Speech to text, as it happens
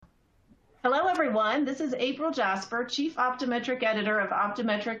Hello, everyone. This is April Jasper, Chief Optometric Editor of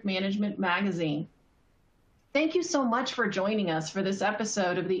Optometric Management Magazine. Thank you so much for joining us for this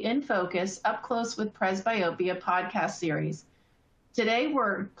episode of the In Focus Up Close with Presbyopia podcast series. Today,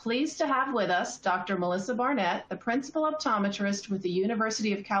 we're pleased to have with us Dr. Melissa Barnett, the Principal Optometrist with the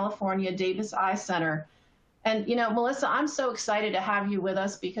University of California Davis Eye Center. And, Melissa, I'm so excited to have you with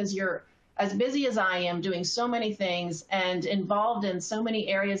us because you're as busy as I am doing so many things and involved in so many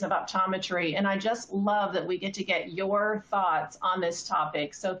areas of optometry. And I just love that we get to get your thoughts on this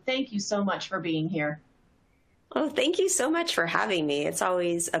topic. So thank you so much for being here. Oh, thank you so much for having me. It's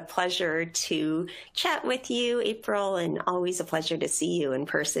always a pleasure to chat with you, April, and always a pleasure to see you in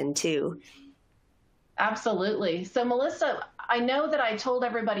person too. Absolutely. So Melissa, I know that I told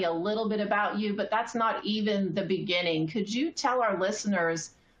everybody a little bit about you, but that's not even the beginning. Could you tell our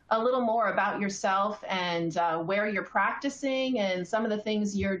listeners a little more about yourself and where you're practicing and some of the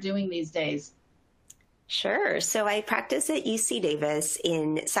things you're doing these days? Sure. So I practice at UC Davis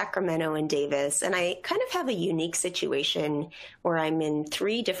in Sacramento and Davis, and I kind of have a unique situation where I'm in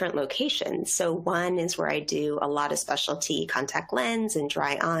 3 different locations. So one is where I do a lot of specialty contact lens and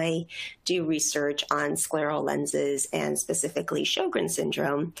dry eye, do research on scleral lenses and specifically Sjogren's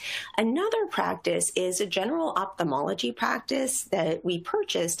syndrome. Another practice is a general ophthalmology practice that we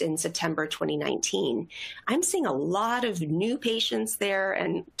purchased in September 2019. I'm seeing a lot of new patients there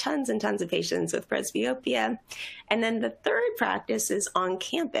and tons of patients with presbyopia. And then the third practice is on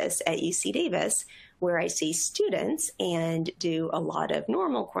campus at UC Davis, where I see students and do a lot of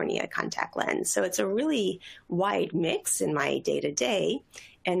normal cornea contact lens. So it's a really wide mix in my day-to-day.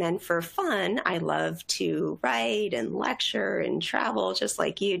 And then for fun, I love to write and lecture and travel just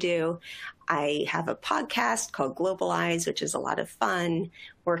like you do. I have a podcast called Global Eyes, which is a lot of fun,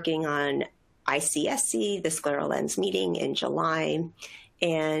 working on ICSC, the scleral lens meeting in July,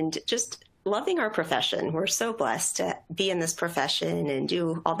 and just loving our profession. We're so blessed to be in this profession and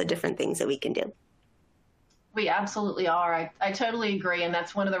do all the different things that we can do. We absolutely are. I totally agree. And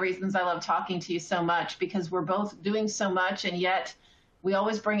that's one of the reasons I love talking to you so much, because we're both doing so much, and yet we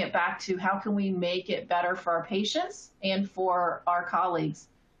always bring it back to how can we make it better for our patients and for our colleagues.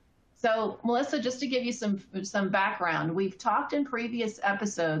 So Melissa, just to give you some background, we've talked in previous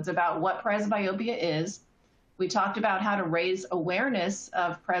episodes about what presbyopia is. We talked about how to raise awareness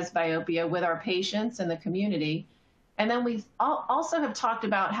of presbyopia with our patients and the community. And then we also have talked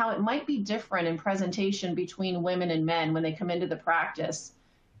about how it might be different in presentation between women and men when they come into the practice.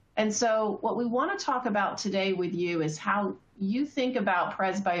 And so what we want to talk about today with you is how you think about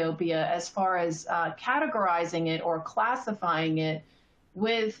presbyopia as far as categorizing it or classifying it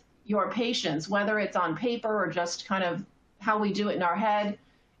with your patients, whether it's on paper or just kind of how we do it in our head.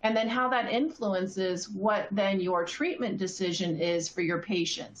 And then how that influences what then your treatment decision is for your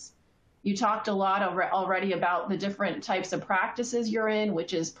patients. You talked a lot already about the different types of practices you're in,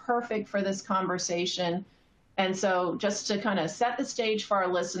 which is perfect for this conversation. And so just to kind of set the stage for our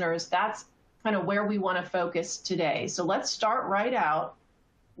listeners, that's kind of where we want to focus today. So let's start right out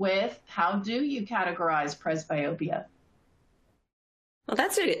with, how do you categorize presbyopia? Well,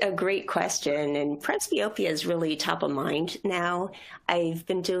 that's a great question, and presbyopia is really top of mind now. I've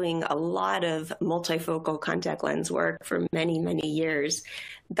been doing a lot of multifocal contact lens work for many years,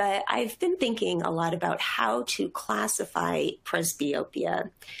 but I've been thinking a lot about how to classify presbyopia.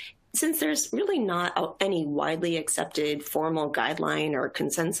 Since there's really not any widely accepted formal guideline or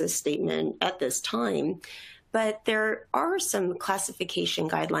consensus statement at this time, but there are some classification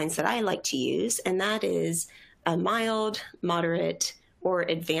guidelines that I like to use, and that is a mild, moderate, or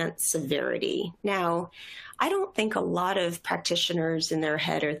advanced severity. Now, I don't think a lot of practitioners in their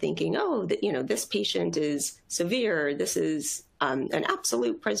head are thinking, oh, this patient is severe, this is an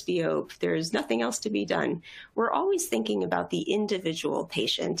absolute presbyope, there's nothing else to be done. We're always thinking about the individual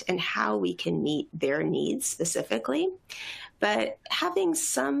patient and how we can meet their needs specifically. But having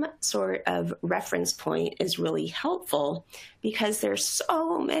some sort of reference point is really helpful because there's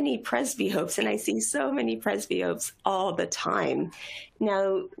so many presbyopes, and I see so many presbyopes all the time.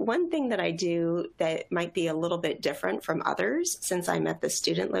 Now, one thing that I do that might be a little bit different from others, since I'm at the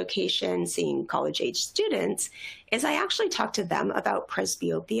student location seeing college-age students, is I actually talk to them about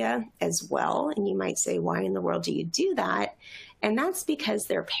presbyopia as well. And you might say, why in the world do you do that? And that's because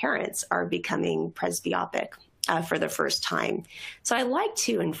their parents are becoming presbyopic for the first time. So I like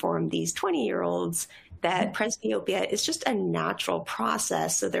to inform these 20-year-olds that presbyopia is just a natural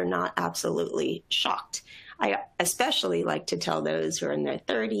process, so they're not absolutely shocked. I especially like to tell those who are in their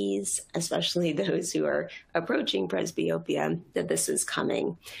 30s, especially those who are approaching presbyopia, that this is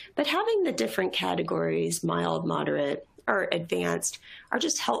coming. But having the different categories, mild, moderate, are advanced are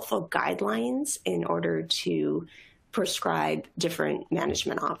just helpful guidelines in order to prescribe different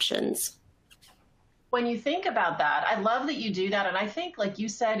management options. When you think about that, I love that you do that. And I think, like you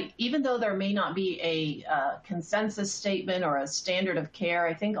said, even though there may not be a consensus statement or a standard of care,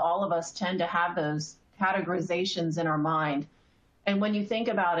 I think all of us tend to have those categorizations in our mind. And when you think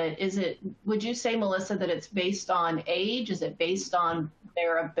about it, would you say, Melissa, that it's based on age? Is it based on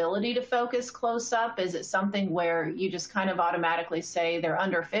their ability to focus close up? Is it something where you just kind of automatically say they're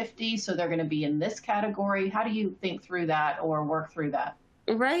under 50, so they're going to be in this category? How do you think through that or work through that?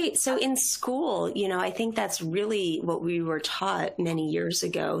 Right. So in school, I think that's really what we were taught many years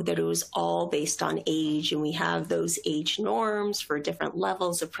ago, that it was all based on age, and we have those age norms for different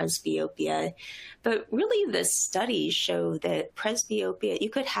levels of presbyopia. But really, the studies show that presbyopia, you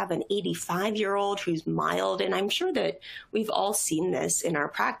could have an 85-year-old who's mild, and I'm sure that we've all seen this in our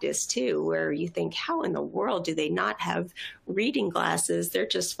practice too, where you think, how in the world do they not have reading glasses? They're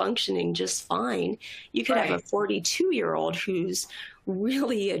just functioning just fine. You could have a 42-year-old who's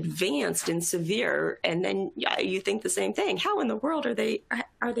really advanced and severe, and then you think the same thing. How in the world are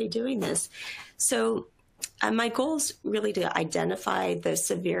they doing this? So my goal is really to identify the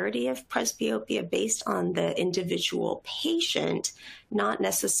severity of presbyopia based on the individual patient, not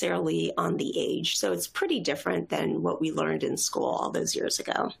necessarily on the age. So it's pretty different than what we learned in school all those years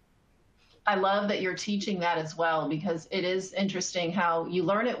ago. I love that you're teaching that as well, because it is interesting how you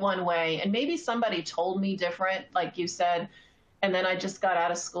learn it one way, and maybe somebody told me different, like you said, and then I just got out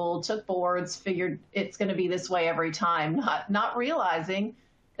of school, took boards, figured it's going to be this way every time, not realizing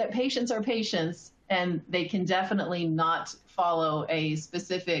that patients are patients and they can definitely not follow a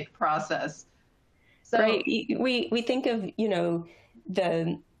specific process. So, right. We think of,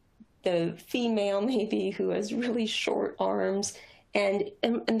 the female maybe who has really short arms, and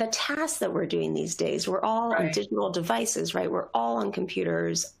the tasks that we're doing these days, we're all on digital devices, right? We're all on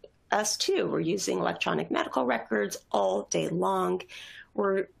computers. Us too. We're using electronic medical records all day long.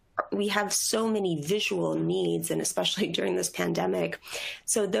 We have so many visual needs, and especially during this pandemic.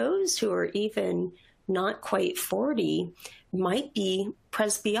 So those who are even not quite 40 might be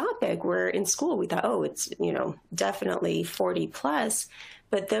presbyopic, where in school we thought, oh, it's, definitely 40 plus.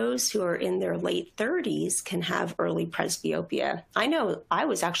 But those who are in their late 30s can have early presbyopia. I know I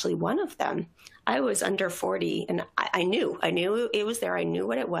was actually one of them. I was under 40, and I knew it was there. I knew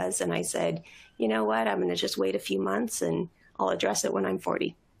what it was. And I said, you know what, I'm going to just wait a few months and I'll address it when I'm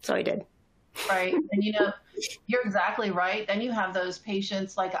 40. So I did. Right. And you're exactly right. Then you have those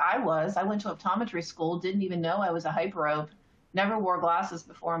patients like I went to optometry school, didn't even know I was a hyperope, never wore glasses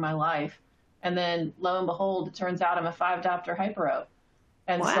before in my life. And then lo and behold, it turns out I'm a 5-diopter hyperope.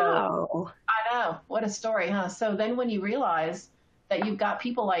 And so I know, what a story, huh? So then when you realize that you've got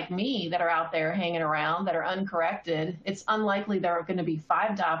people like me that are out there hanging around that are uncorrected, it's unlikely there are going to be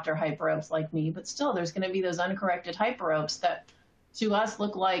 5-diopter hyperopes like me, but still there's going to be those uncorrected hyperopes that to us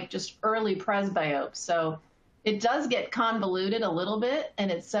look like just early presbyopes. So it does get convoluted a little bit,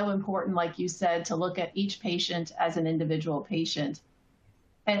 and it's so important, like you said, to look at each patient as an individual patient.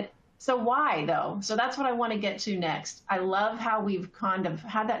 And so why, though? So that's what I want to get to next. I love how we've kind of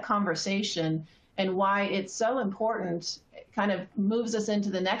had that conversation and why it's so important. It kind of moves us into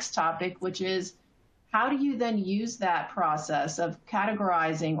the next topic, which is how do you then use that process of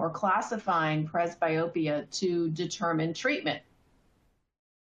categorizing or classifying presbyopia to determine treatment?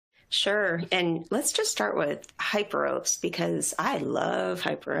 Sure. And let's just start with hyperopes, because I love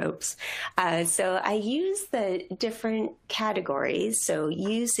hyperopes. So I use the different categories. So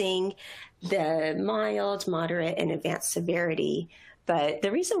using the mild, moderate, and advanced severity. But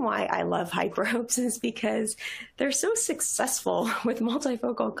the reason why I love hyperopes is because they're so successful with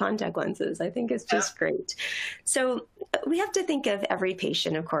multifocal contact lenses. I think it's just great. So we have to think of every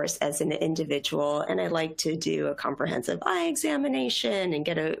patient, of course, as an individual. And I like to do a comprehensive eye examination and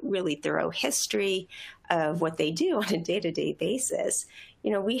get a really thorough history of what they do on a day-to-day basis.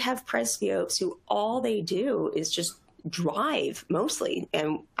 We have presbyopes who all they do is just drive mostly.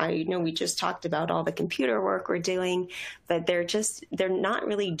 And I know we just talked about all the computer work we're doing, but they're not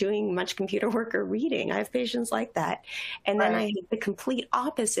really doing much computer work or reading. I have patients like that. And then I have the complete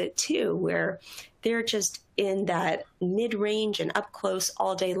opposite too, where they're just in that mid-range and up close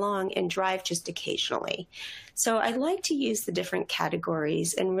all day long and drive just occasionally. So I like to use the different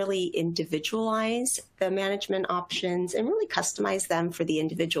categories and really individualize the management options and really customize them for the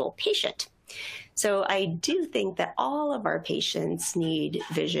individual patient. So I do think that all of our patients need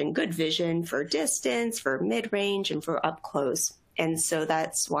vision, good vision for distance, for mid-range, and for up close. And so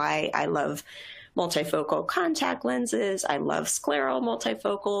that's why I love multifocal contact lenses. I love scleral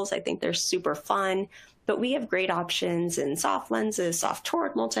multifocals. I think they're super fun. But we have great options in soft lenses, soft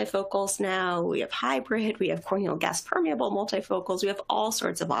toric multifocals now. We have hybrid, we have corneal gas permeable multifocals. We have all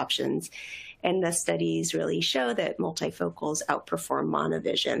sorts of options. And the studies really show that multifocals outperform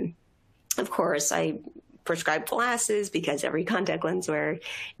monovision. Of course, I prescribe glasses because every contact lens wearer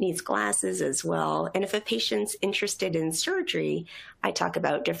needs glasses as well. And if a patient's interested in surgery, I talk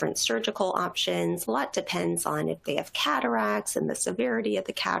about different surgical options. A lot depends on if they have cataracts and the severity of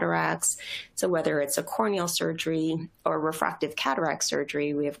the cataracts. So whether it's a corneal surgery or refractive cataract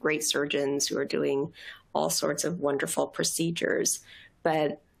surgery, we have great surgeons who are doing all sorts of wonderful procedures.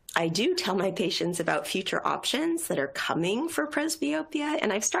 But I do tell my patients about future options that are coming for presbyopia,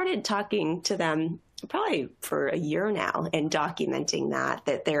 and I've started talking to them probably for a year now and documenting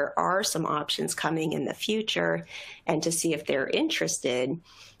that there are some options coming in the future and to see if they're interested.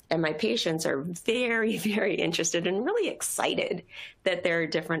 And my patients are very, very interested and really excited that there are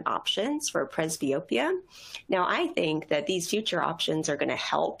different options for presbyopia. Now, I think that these future options are going to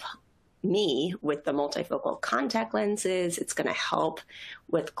help me with the multifocal contact lenses. It's going to help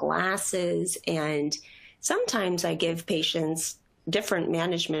with glasses. And sometimes I give patients different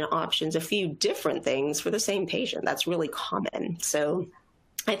management options, a few different things for the same patient. That's really common. So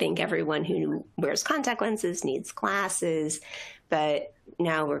I think everyone who wears contact lenses needs glasses, but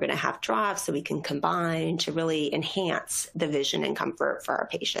now we're going to have drops so we can combine to really enhance the vision and comfort for our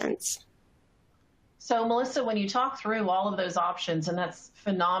patients. So, Melissa, when you talk through all of those options, and that's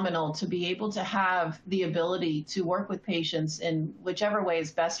phenomenal to be able to have the ability to work with patients in whichever way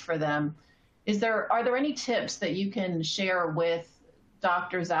is best for them, are there any tips that you can share with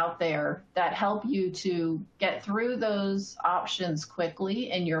doctors out there that help you to get through those options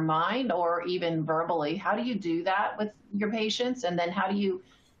quickly in your mind or even verbally? How do you do that with your patients? And then how do you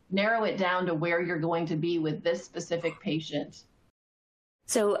narrow it down to where you're going to be with this specific patient?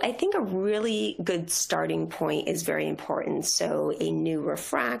 So I think a really good starting point is very important. So a new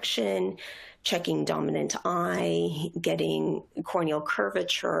refraction, checking dominant eye, getting corneal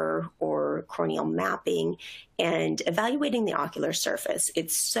curvature or corneal mapping, and evaluating the ocular surface.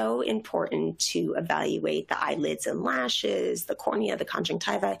 It's so important to evaluate the eyelids and lashes, the cornea, the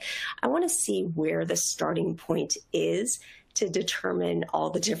conjunctiva. I want to see where the starting point is to determine all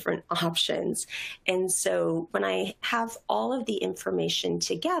the different options. And so when I have all of the information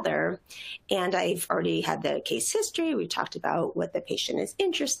together, and I've already had the case history, we've talked about what the patient is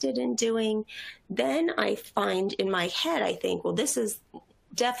interested in doing, then I find in my head, I think, well, this is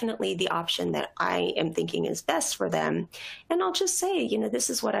definitely the option that I am thinking is best for them. And I'll just say, this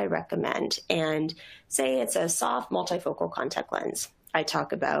is what I recommend. And say it's a soft multifocal contact lens. I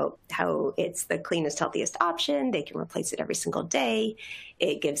talk about how it's the cleanest, healthiest option. They can replace it every single day.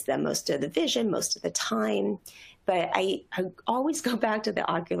 It gives them most of the vision, most of the time. But I always go back to the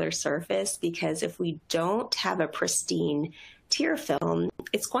ocular surface because if we don't have a pristine tear film,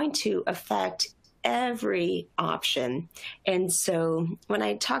 it's going to affect every option. And so when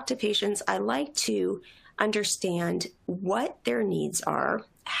I talk to patients, I like to understand what their needs are,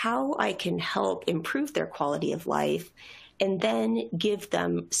 how I can help improve their quality of life, and then give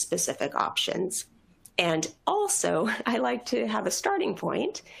them specific options. And also, I like to have a starting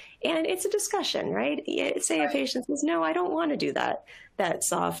point, and it's a discussion, right? Say a patient says, no, I don't want to do that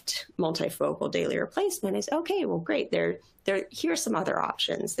soft multifocal daily replacement. Is okay, well, great. Here's some other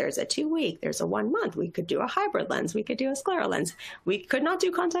options. There's a 2-week, there's a 1 month. We could do a hybrid lens. We could do a scleral lens. We could not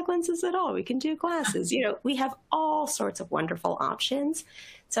do contact lenses at all. We can do glasses. We have all sorts of wonderful options.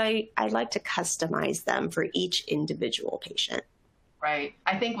 So I like to customize them for each individual patient. Right.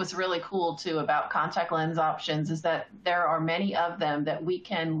 I think what's really cool too about contact lens options is that there are many of them that we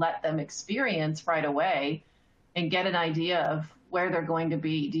can let them experience right away and get an idea of where they're going to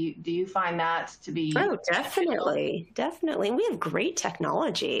be. Do you find that to be? Oh, definitely. Definitely. And we have great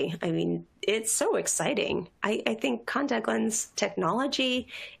technology. I mean, it's so exciting. I think contact lens technology,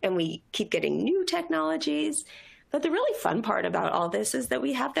 and we keep getting new technologies. But the really fun part about all this is that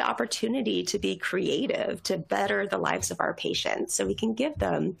we have the opportunity to be creative, to better the lives of our patients. So we can give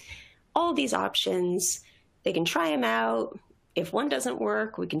them all these options. They can try them out. If one doesn't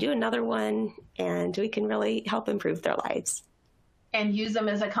work, we can do another one, and we can really help improve their lives. And use them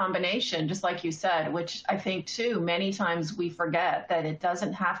as a combination, just like you said, which I think, too, many times we forget that it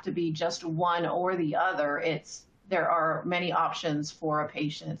doesn't have to be just one or the other. There are many options for a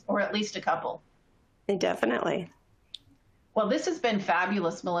patient, or at least a couple. Definitely. Well, this has been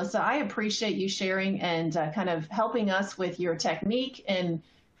fabulous, Melissa. I appreciate you sharing and kind of helping us with your technique and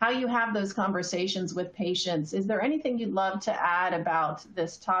how you have those conversations with patients. Is there anything you'd love to add about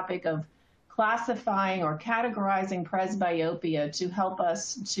this topic of classifying or categorizing presbyopia to help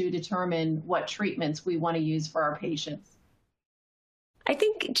us to determine what treatments we want to use for our patients? I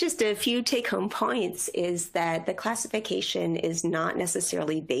think just a few take-home points is that the classification is not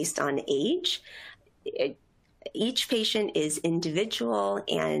necessarily based on age. Each patient is individual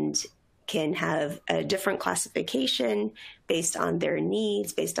and can have a different classification based on their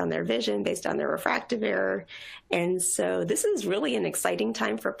needs, based on their vision, based on their refractive error. And so this is really an exciting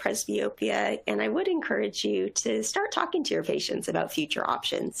time for presbyopia, and I would encourage you to start talking to your patients about future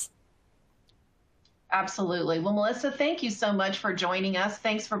options. Absolutely. Well, Melissa, thank you so much for joining us.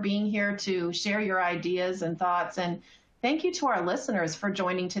 Thanks for being here to share your ideas and thoughts. And thank you to our listeners for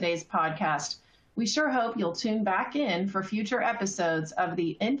joining today's podcast. We sure hope you'll tune back in for future episodes of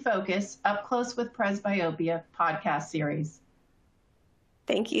the In Focus Up Close with Presbyopia podcast series.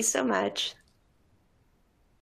 Thank you so much.